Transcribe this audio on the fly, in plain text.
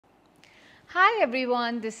Hi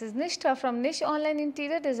everyone, this is Nishtha from Nish Online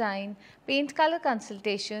Interior Design, Paint Color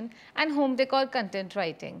Consultation and Home Decor Content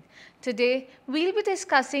Writing. Today we'll be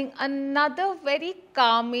discussing another very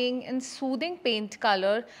calming and soothing paint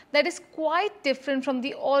color that is quite different from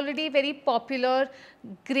the already very popular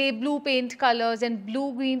grey-blue paint colors and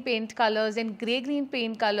blue-green paint colors and grey-green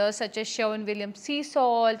paint colors such as Sherwin Williams Sea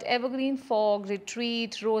Salt, Evergreen Fog,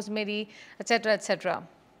 Retreat, Rosemary, etc. etc.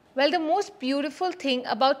 Well, the most beautiful thing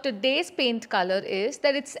about today's paint color is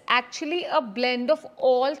that it's actually a blend of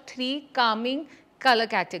all three calming color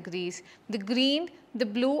categories, the green, the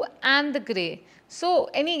blue and the grey. So,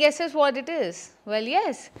 any guesses what it is? Well,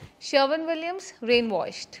 yes, Sherwin Williams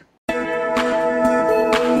Rainwashed.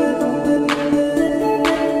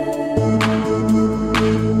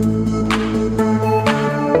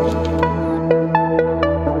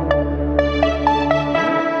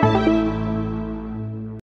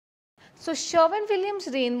 So Sherwin Williams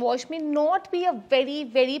Rainwash may not be a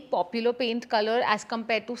very popular paint color as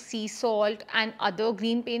compared to sea salt and other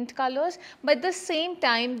green paint colors, but at the same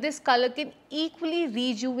time this color can equally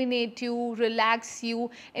rejuvenate you, relax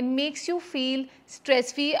you and makes you feel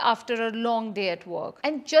stress free after a long day at work.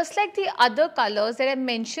 And just like the other colors that I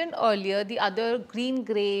mentioned earlier, the other green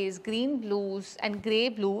greys, green blues and grey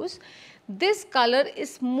blues, this color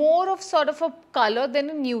is more of sort of a color than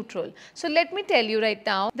a neutral. So let me tell you right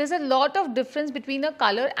now, there's a lot of difference between a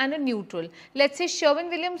color and a neutral. Let's say Sherwin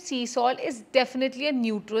Williams Sea Salt is definitely a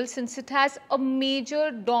neutral since it has a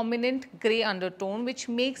major dominant grey undertone which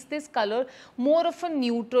makes this color more of a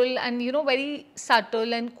neutral and very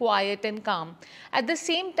subtle and quiet and calm. At the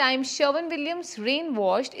same time, Sherwin Williams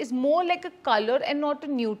Rainwashed is more like a color and not a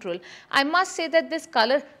neutral. I must say that this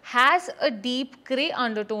color has a deep grey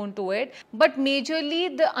undertone to it, but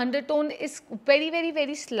majorly the undertone is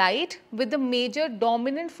very slight with the major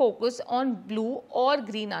dominant focus on blue or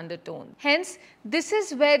green undertone. Hence, this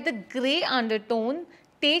is where the grey undertone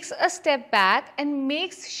takes a step back and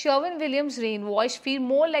makes Sherwin Williams Rainwash feel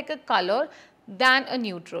more like a color than a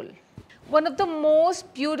neutral. One of the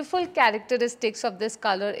most beautiful characteristics of this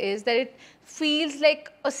color is that it feels like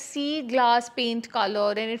a sea glass paint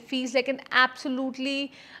color and it feels like an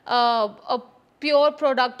absolutely a pure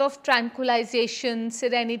product of tranquilization,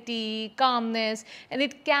 serenity, calmness, and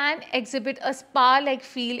it can exhibit a spa-like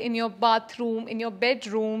feel in your bathroom, in your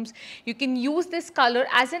bedrooms. You can use this color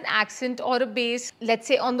as an accent or a base, let's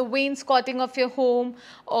say on the wainscoting of your home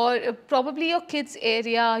or probably your kids'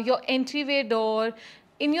 area, your entryway door.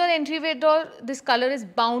 In your entryway door, this color is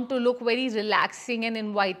bound to look very relaxing and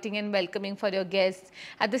inviting and welcoming for your guests.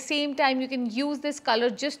 At the same time, you can use this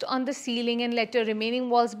color just on the ceiling and let your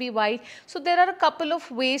remaining walls be white. So there are a couple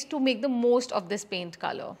of ways to make the most of this paint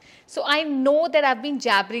color. So I know that I've been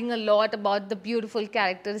jabbering a lot about the beautiful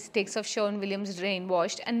characteristics of Sherwin Williams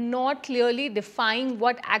Rainwashed and not clearly defining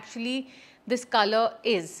what actually this color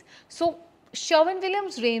is. So Sherwin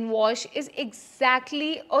Williams Rainwash is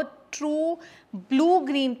exactly a true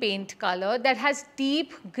blue-green paint color that has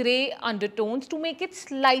deep grey undertones to make it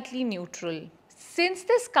slightly neutral. Since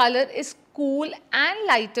this color is cool and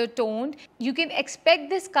lighter toned, you can expect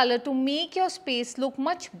this color to make your space look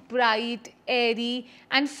much bright, airy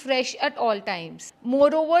and fresh at all times.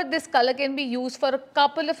 Moreover, this color can be used for a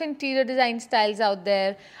couple of interior design styles out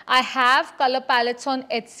there. I have color palettes on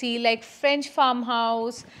Etsy like French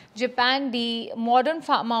Farmhouse, Japan D, Modern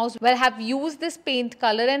Farmhouse, where I have used this paint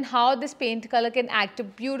color and how this paint color can act a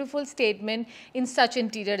beautiful statement in such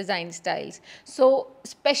interior design styles. So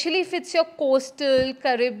especially if it's your coastal,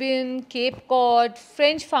 Caribbean, Cape Cod,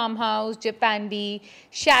 French Farmhouse, Japan D,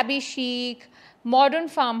 shabby chic, modern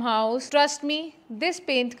farmhouse, trust me, this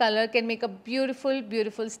paint color can make a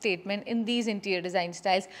beautiful statement in these interior design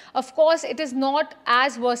styles. Of course, it is not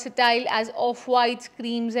as versatile as off-whites,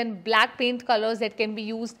 creams and black paint colors that can be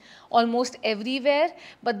used almost everywhere,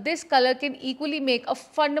 but this color can equally make a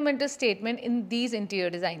fundamental statement in these interior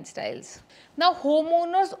design styles. Now,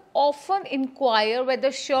 homeowners often inquire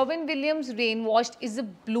whether Sherwin Williams Rainwashed is a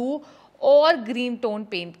blue or green tone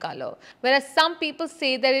paint color, whereas some people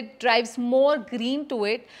say that it drives more green to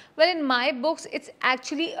it. Well, in my books, it's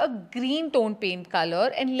actually a green tone paint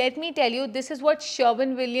color, and let me tell you, this is what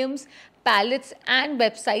Sherwin Williams palettes and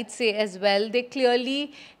websites say as well. They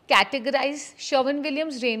clearly categorize Sherwin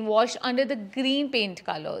Williams Rainwash under the green paint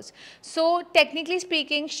colors. So technically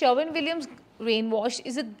speaking, Sherwin Williams Rainwash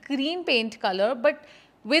is a green paint color, but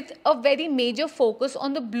with a very major focus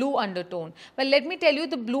on the blue undertone. Well, let me tell you,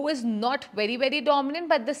 the blue is not very dominant,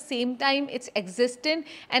 but at the same time it's existent,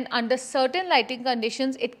 and under certain lighting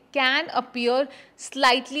conditions it can appear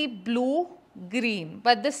slightly blue green,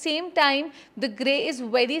 but at the same time the grey is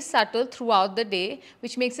very subtle throughout the day,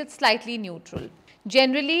 which makes it slightly neutral.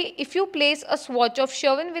 Generally, if you place a swatch of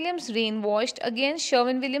Sherwin Williams Rainwashed against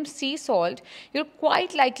Sherwin Williams Sea Salt, you're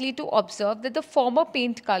quite likely to observe that the former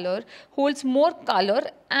paint color holds more color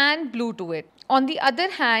and blue to it. On the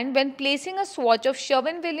other hand, when placing a swatch of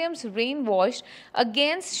Sherwin Williams Rainwashed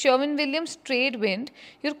against Sherwin Williams Trade Wind,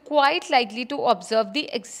 you're quite likely to observe the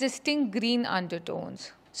existing green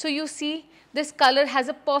undertones. So you see, this color has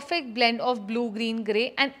a perfect blend of blue, green,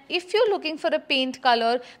 grey, and if you're looking for a paint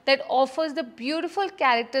color that offers the beautiful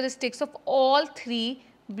characteristics of all three,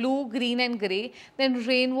 blue, green and grey, then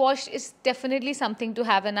Rainwashed is definitely something to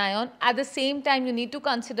have an eye on. At the same time, you need to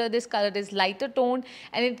consider this color is lighter toned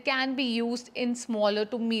and it can be used in smaller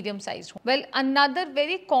to medium sized homes. Well, another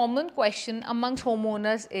very common question amongst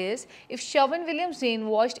homeowners is if Sherwin Williams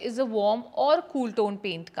Rainwashed is a warm or cool tone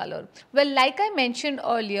paint color. Well, like I mentioned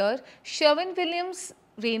earlier, Sherwin Williams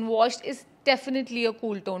Rainwashed is definitely a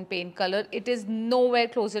cool tone paint color. It is nowhere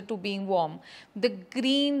closer to being warm. The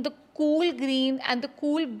green, the cool green and the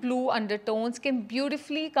cool blue undertones can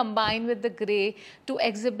beautifully combine with the grey to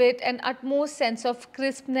exhibit an utmost sense of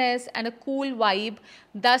crispness and a cool vibe,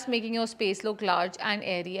 thus making your space look large and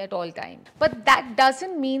airy at all times. But that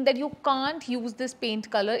doesn't mean that you can't use this paint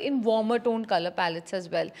color in warmer tone color palettes as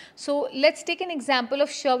well. So let's take an example of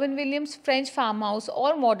Sherwin Williams French Farmhouse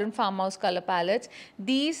or Modern Farmhouse color palettes.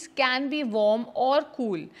 These can be warm or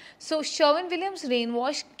cool. So Sherwin Williams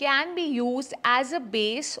Rainwash can be used as a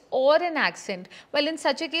base or an accent. Well, in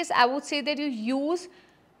such a case, I would say that you use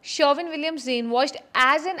Sherwin Williams Rainwashed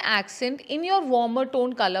as an accent in your warmer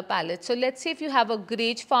tone color palette. So let's say if you have a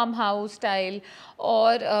greige farmhouse style,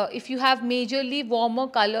 or if you have majorly warmer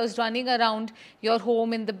colors running around your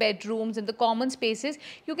home in the bedrooms and the common spaces,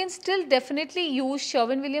 you can still definitely use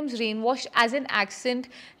Sherwin Williams Rainwash as an accent.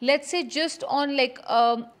 Let's say just on like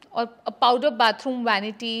a powder bathroom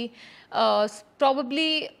vanity,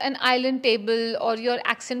 probably an island table or your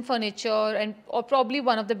accent furniture or probably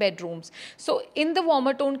one of the bedrooms. So in the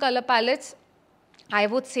warmer tone color palettes, I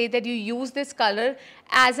would say that you use this color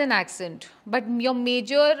as an accent, but your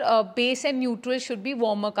major base and neutral should be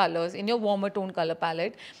warmer colors in your warmer tone color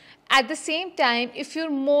palette. At the same time, if you're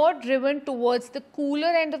more driven towards the cooler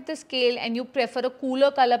end of the scale and you prefer a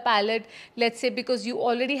cooler color palette, let's say because you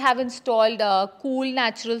already have installed cool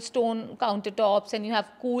natural stone countertops and you have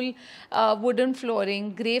cool wooden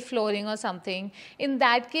flooring, grey flooring or something, in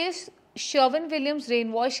that case, Sherwin Williams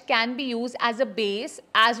Rainwash can be used as a base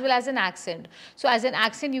as well as an accent. So as an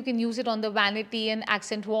accent, you can use it on the vanity and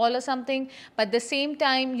accent wall or something. But at the same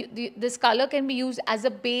time, this color can be used as a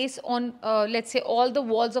base on, let's say, all the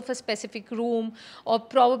walls of a specific room, or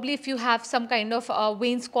probably if you have some kind of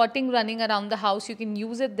wainscoting running around the house, you can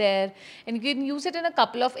use it there. And you can use it in a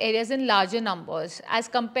couple of areas in larger numbers as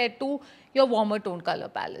compared to your warmer tone color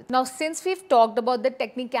palette. Now, since we've talked about the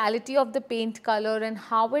technicality of the paint color and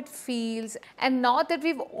how it feels, and now that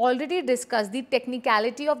we've already discussed the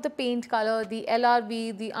technicality of the paint color, the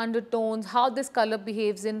LRV, the undertones, how this color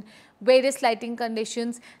behaves in various lighting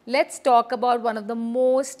conditions, let's talk about one of the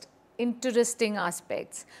most interesting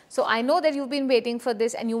aspects. So I know that you've been waiting for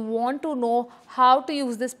this and you want to know how to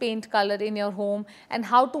use this paint color in your home and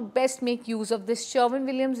how to best make use of this Sherwin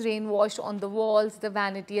Williams Rainwash on the walls, the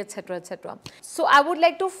vanity, etc, etc. So I would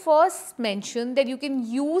like to first mention that you can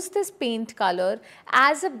use this paint color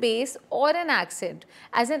as a base or an accent.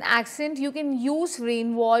 As an accent, you can use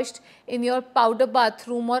Rainwashed in your powder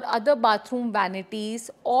bathroom or other bathroom vanities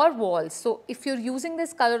or walls. So if you're using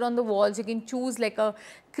this color on the walls, you can choose like a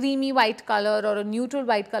creamy white color or a neutral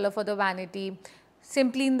white color for the vanity,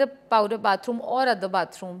 simply in the powder bathroom or other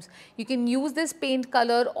bathrooms. You can use this paint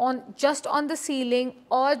color on just on the ceiling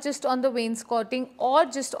or just on the wainscoting or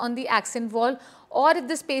just on the accent wall, or if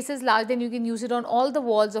the space is large, then you can use it on all the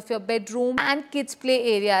walls of your bedroom and kids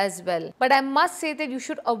play area as well. But I must say that you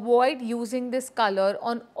should avoid using this color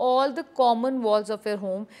on all the common walls of your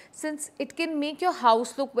home, since it can make your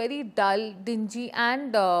house look very dull, dingy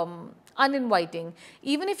and uninviting.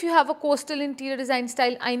 Even if you have a coastal interior design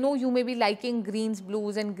style, I know you may be liking greens,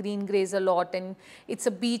 blues and green greys a lot, and it's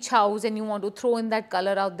a beach house and you want to throw in that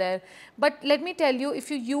color out there. But let me tell you,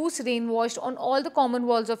 if you use Rainwashed on all the common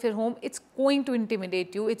walls of your home, it's going to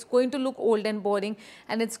intimidate you, it's going to look old and boring,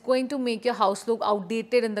 and it's going to make your house look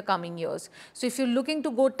outdated in the coming years. So if you're looking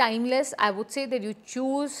to go timeless, I would say that you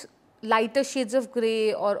choose lighter shades of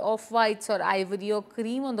grey or off-whites or ivory or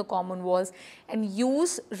cream on the common walls and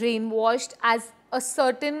use Rainwashed as a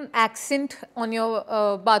certain accent on your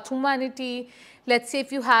bathroom vanity. Let's say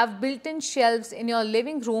if you have built-in shelves in your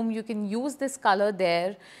living room, you can use this color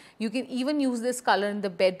there. You can even use this color in the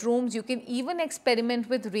bedrooms. You can even experiment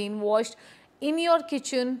with rainwashed in your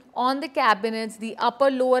kitchen, on the cabinets, the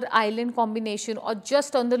upper lower island combination, or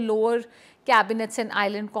just on the lower cabinets and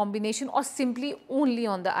island combination, or simply only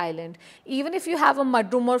on the island. Even if you have a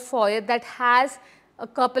mudroom or foyer that has a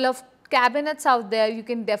couple of cabinets out there, you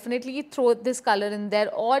can definitely throw this color in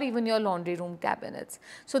there, or even your laundry room cabinets.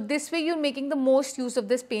 So this way you're making the most use of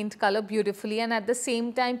this paint color beautifully, and at the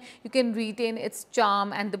same time you can retain its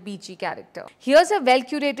charm and the beachy character. Here's a well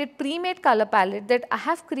curated pre-made color palette that I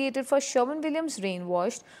have created for Sherwin Williams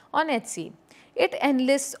Rainwashed on Etsy. It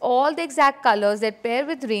enlists all the exact colors that pair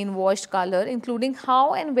with rainwashed color, including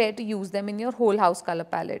how and where to use them in your whole house color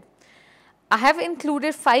palette. I have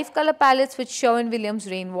included 5 color palettes with Sherwin Williams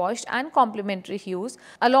Rainwashed and complementary hues,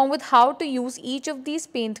 along with how to use each of these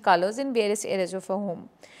paint colors in various areas of your home.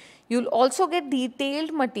 You'll also get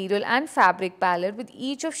detailed material and fabric palette with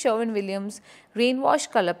each of Sherwin Williams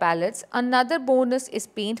Rainwashed color palettes. Another bonus is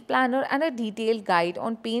paint planner and a detailed guide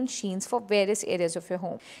on paint sheens for various areas of your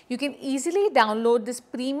home. You can easily download this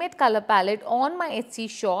pre-made color palette on my Etsy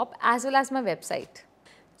shop as well as my website.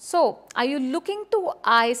 So, are you looking to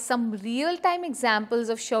eye some real-time examples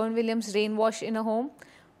of Sherwin Williams Rainwash in a home?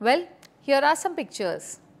 Well, here are some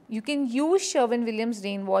pictures. You can use Sherwin Williams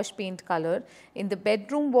Rainwash paint color in the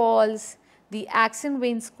bedroom walls, the accent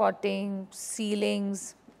wainscoting,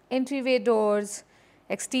 ceilings, entryway doors,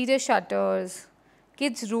 exterior shutters,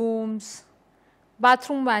 kids' rooms,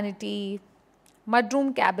 bathroom vanity,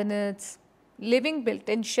 mudroom cabinets, living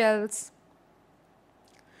built-in shelves,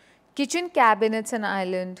 kitchen cabinets and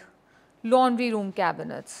island, laundry room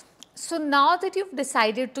cabinets. So now that you've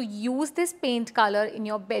decided to use this paint color in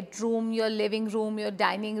your bedroom, your living room, your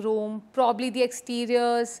dining room, probably the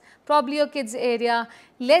exteriors, probably your kids area,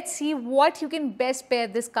 let's see what you can best pair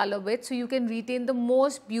this color with so you can retain the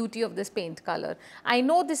most beauty of this paint color. I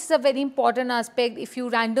know this is a very important aspect. If you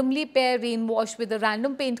randomly pair rainwash with a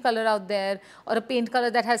random paint color out there, or a paint color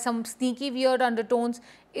that has some sneaky weird undertones,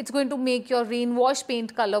 it's going to make your rainwash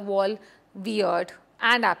paint color wall weird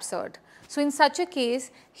and absurd. So in such a case,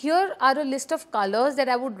 here are a list of colors that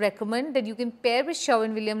I would recommend that you can pair with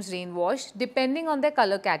Sherwin Williams Rainwash depending on their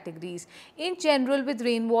color categories. In general, with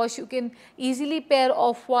Rainwash, you can easily pair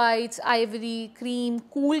off-whites, ivory, cream,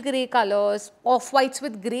 cool grey colors, off-whites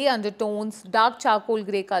with grey undertones, dark charcoal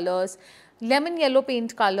grey colors, lemon yellow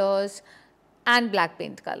paint colors, and black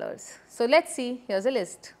paint colors. So let's see, here's a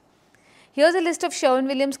list. Here's a list of Sherwin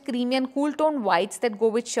Williams creamy and cool tone whites that go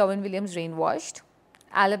with Sherwin Williams Rainwashed: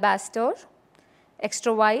 alabaster,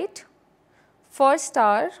 extra white, fir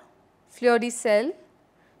star, fleur de sel,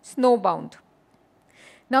 snowbound.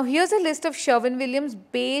 Now here's a list of Sherwin Williams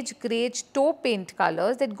beige, grey, taupe paint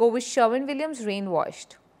colors that go with Sherwin Williams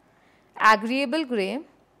Rainwashed: agreeable grey,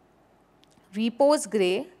 repose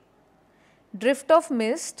grey, drift of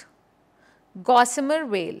mist, gossamer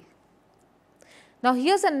veil. Now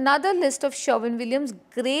here's another list of Sherwin Williams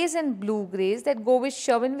greys and blue greys that go with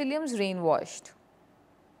Sherwin Williams Rainwashed: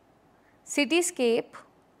 cityscape,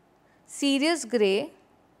 serious grey,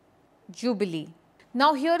 jubilee.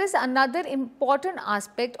 Now here is another important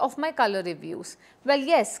aspect of my color reviews. Well,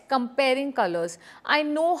 yes, comparing colors. I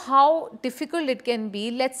know how difficult it can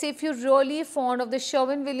be. Let's say if you're really fond of the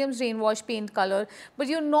Sherwin Williams Rainwash paint color, but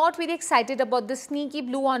you're not very excited about the sneaky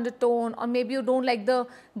blue undertone, or maybe you don't like the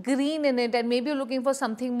green in it, and maybe you're looking for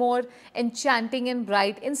something more enchanting and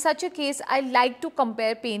bright. In such a case, I like to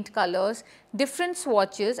compare paint colors, different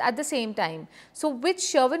swatches at the same time. So with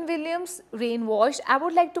Sherwin Williams Rainwash, I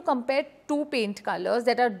would like to compare two paint colors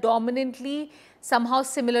that are dominantly somehow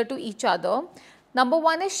similar to each other. Number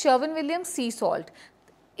one is Sherwin Williams Sea Salt.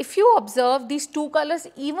 If you observe, these two colors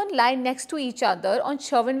even lie next to each other on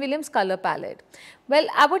Sherwin Williams color palette. Well,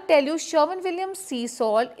 I would tell you Sherwin Williams Sea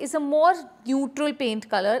Salt is a more neutral paint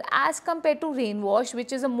color as compared to Rainwash,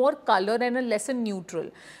 which is a more color and a lesser neutral.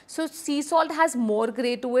 So Sea Salt has more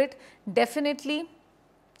grey to it, definitely.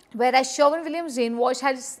 Whereas Sherwin Williams Rainwash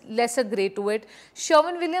has lesser grey to it.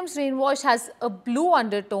 Sherwin Williams Rainwash has a blue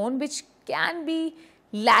undertone which can be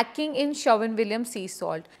lacking in Sherwin Williams Sea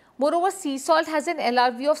Salt. Moreover, Sea Salt has an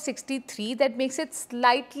LRV of 63 that makes it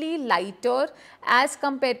slightly lighter as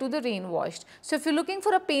compared to the Rainwashed. So if you're looking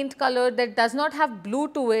for a paint color that does not have blue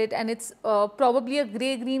to it, and it's probably a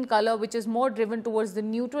grey-green color which is more driven towards the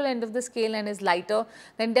neutral end of the scale and is lighter,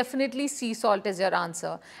 then definitely Sea Salt is your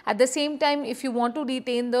answer. At the same time, if you want to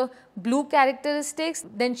retain the blue characteristics,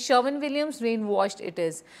 then Sherwin Williams Rainwashed it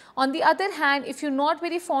is. On the other hand, if you're not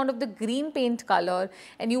very fond of the green paint color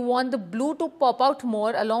and you want the blue to pop out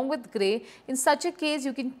more along with grey, in such a case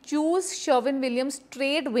you can choose Sherwin Williams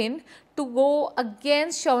Trade Wind to go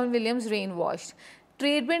against Sherwin Williams Rainwashed.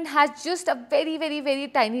 trade wind has just a very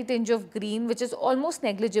tiny tinge of green, which is almost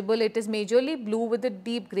negligible. It is majorly blue with a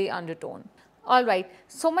deep grey undertone. Alright,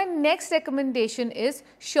 so my next recommendation is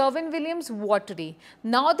Sherwin Williams Watery.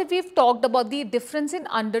 Now that we've talked about the difference in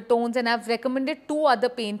undertones and I've recommended two other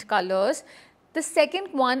paint colors, the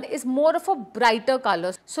second one is more of a brighter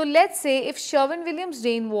color. So let's say if Sherwin Williams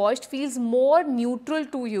Rainwashed feels more neutral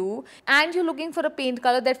to you and you're looking for a paint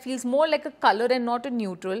color that feels more like a color and not a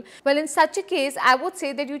neutral, well, in such a case, I would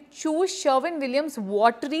say that you choose Sherwin Williams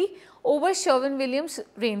Watery over Sherwin Williams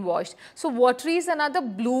Rainwashed. So watery is another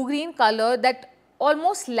blue-green color that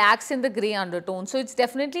almost lacks in the grey undertone. So it's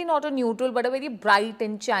definitely not a neutral but a very bright,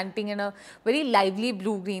 enchanting and a very lively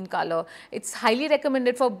blue-green color. It's highly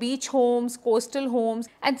recommended for beach homes, coastal homes,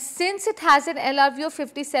 and since it has an LRV of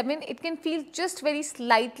 57, it can feel just very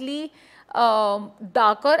slightly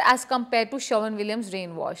darker as compared to Sherwin Williams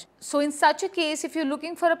Rainwash. So in such a case, if you're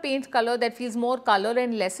looking for a paint color that feels more color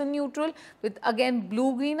and lesser neutral with again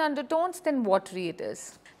blue-green undertones, then watery it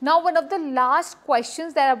is. Now one of the last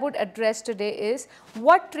questions that I would address today is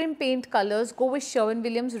what trim paint colors go with Sherwin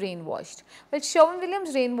Williams Rainwashed? Well, Sherwin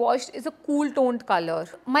Williams Rainwashed is a cool toned color.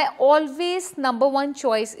 My always number one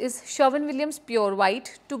choice is Sherwin Williams Pure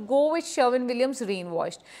White to go with Sherwin Williams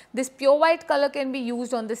Rainwashed. This pure white color can be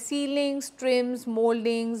used on the ceilings, trims,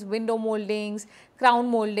 moldings, window moldings, crown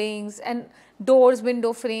moldings and doors,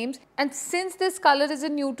 window frames, and since this color is a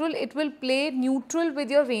neutral, it will play neutral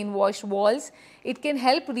with your rainwash walls. It can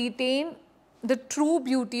help retain the true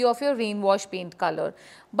beauty of your rainwash paint color.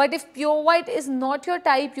 But if pure white is not your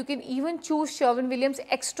type, you can even choose Sherwin Williams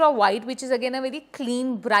Extra White, which is again a very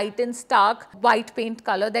clean, bright and stark white paint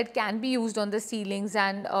color that can be used on the ceilings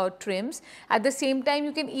and trims. At the same time,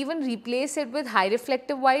 you can even replace it with high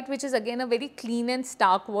reflective white, which is again a very clean and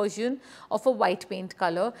stark version of a white paint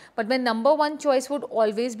color. But my number one choice would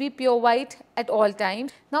always be pure white at all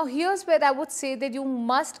times. Now here's where I would say that you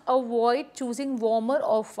must avoid choosing warmer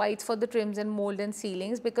off-whites for the trims and mold and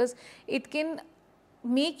ceilings, because it can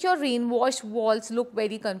make your rainwash walls look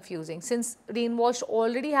very confusing. Since rainwash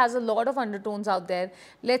already has a lot of undertones out there,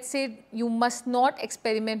 let's say you must not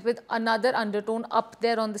experiment with another undertone up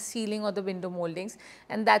there on the ceiling or the window moldings,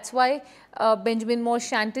 and that's why Benjamin Moore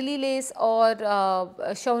Chantilly lace or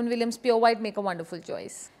Sherwin Williams Pure White make a wonderful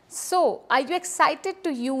choice. So, are you excited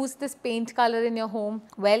to use this paint color in your home?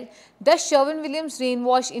 Well, does Sherwin Williams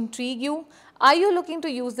Rainwash intrigue you? Are you looking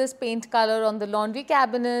to use this paint color on the laundry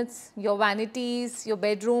cabinets, your vanities, your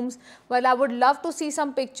bedrooms? Well, I would love to see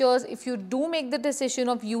some pictures. If you do make the decision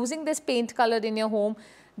of using this paint color in your home,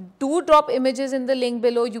 do drop images in the link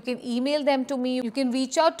below. You can email them to me. You can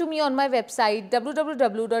reach out to me on my website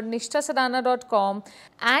www.nishthasadhana.com,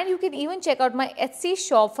 and you can even check out my Etsy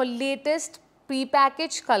shop for latest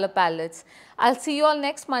pre-packaged color palettes. I'll see you all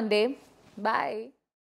next Monday. Bye.